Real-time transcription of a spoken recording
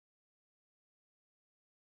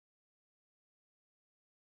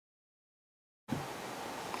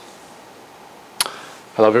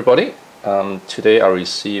Hello everybody. Today I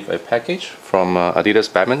received a package from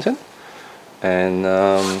Adidas Badminton, and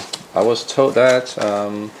I was told that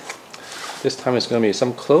this time it's going to be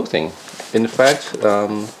some clothing. In fact,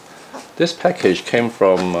 this package came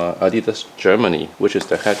from Adidas Germany, which is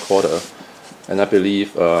the headquarters, and I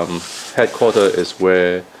believe headquarters is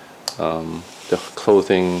where the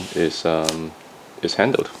clothing is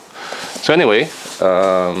handled. So anyway,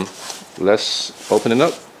 let's open it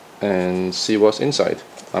up and see what's inside.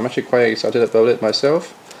 I'm actually quite excited about it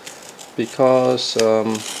myself because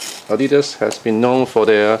Adidas has been known for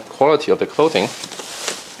their quality of the clothing,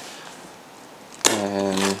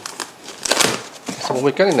 and so what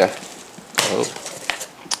we're getting there. Oh,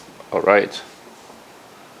 all right.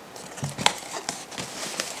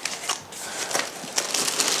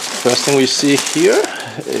 First thing we see here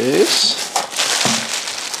is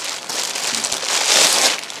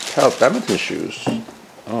a pair of badminton shoes.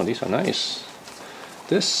 Oh, these are nice.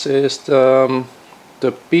 This is the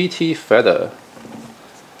BT Feather,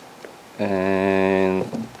 and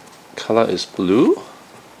color is blue.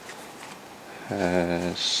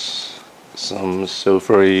 Has some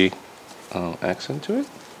silvery accent to it.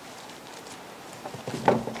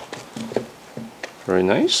 Very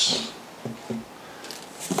nice.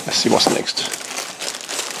 Let's see what's next.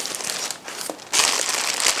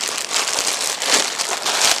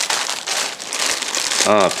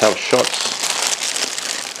 A pair of shorts.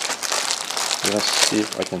 Let's see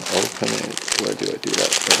if I can open it. Where do I do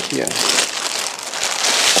that? Right here.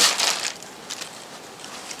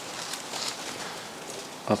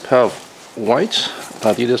 A pair of white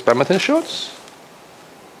Adidas Badminton shorts.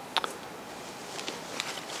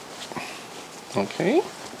 Okay.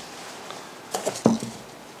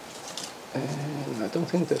 And I don't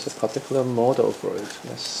think there's a particular model for it.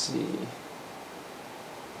 Let's see.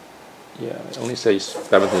 Yeah, it only says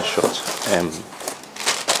badminton shorts M.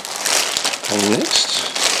 And next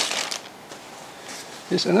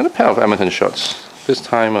is another pair of badminton shorts. This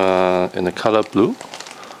time in the color blue.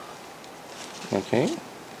 Okay,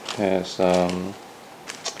 has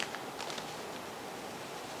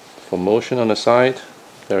for motion on the side.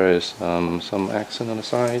 There is some accent on the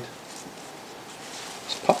side.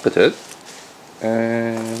 It's pocketed,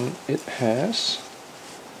 and it has,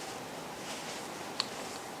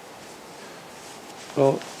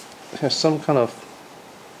 well, it has some kind of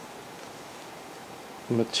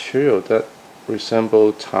material that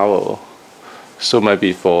resembles towel, so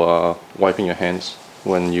maybe for wiping your hands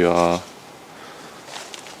when you are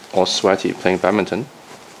all sweaty playing badminton.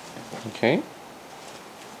 Okay,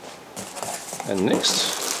 and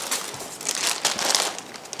next,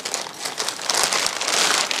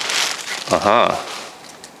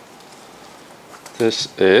 this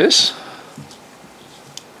is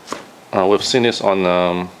we've seen this on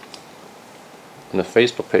the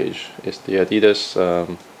Facebook page. It's the Adidas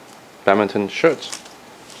Badminton shirt.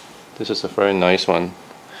 This is a very nice one.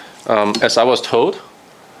 As I was told,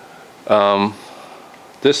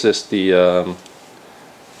 this is the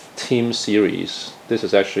Team Series. This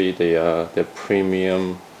is actually the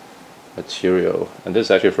premium material, and this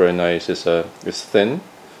is actually very nice. It's thin,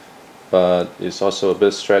 but it's also a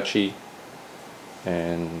bit stretchy,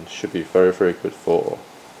 and should be very good for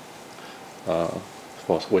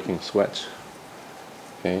wicking sweat.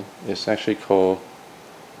 Okay, it's actually called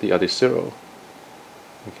the Adidas.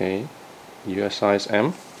 Okay, US size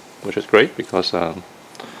M, which is great because I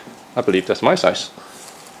believe that's my size.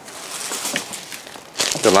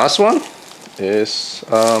 The last one is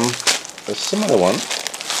a similar one,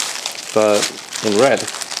 but in red.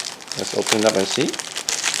 Let's open it up and see.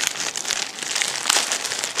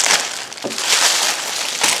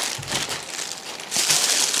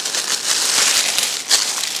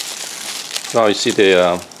 Now you see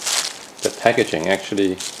the packaging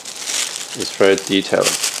actually is very detailed.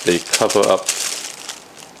 They cover up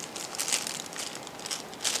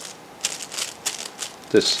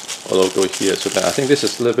this logo here, so that I think this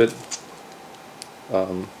is a little bit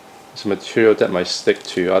it's a material that might stick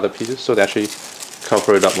to other pieces, so they actually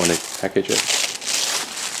cover it up when they package it.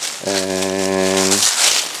 And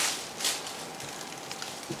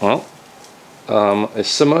well, a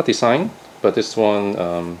similar design, but this one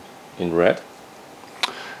in red.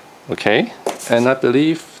 Okay, and I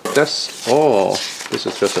believe that's all. This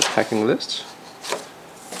is just a packing list,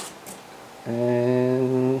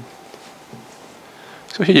 and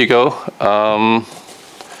so here you go.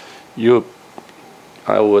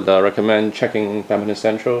 I would recommend checking Badminton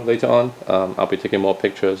Central later on. I'll be taking more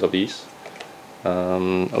pictures of these.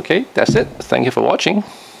 Okay, that's it. Thank you for watching.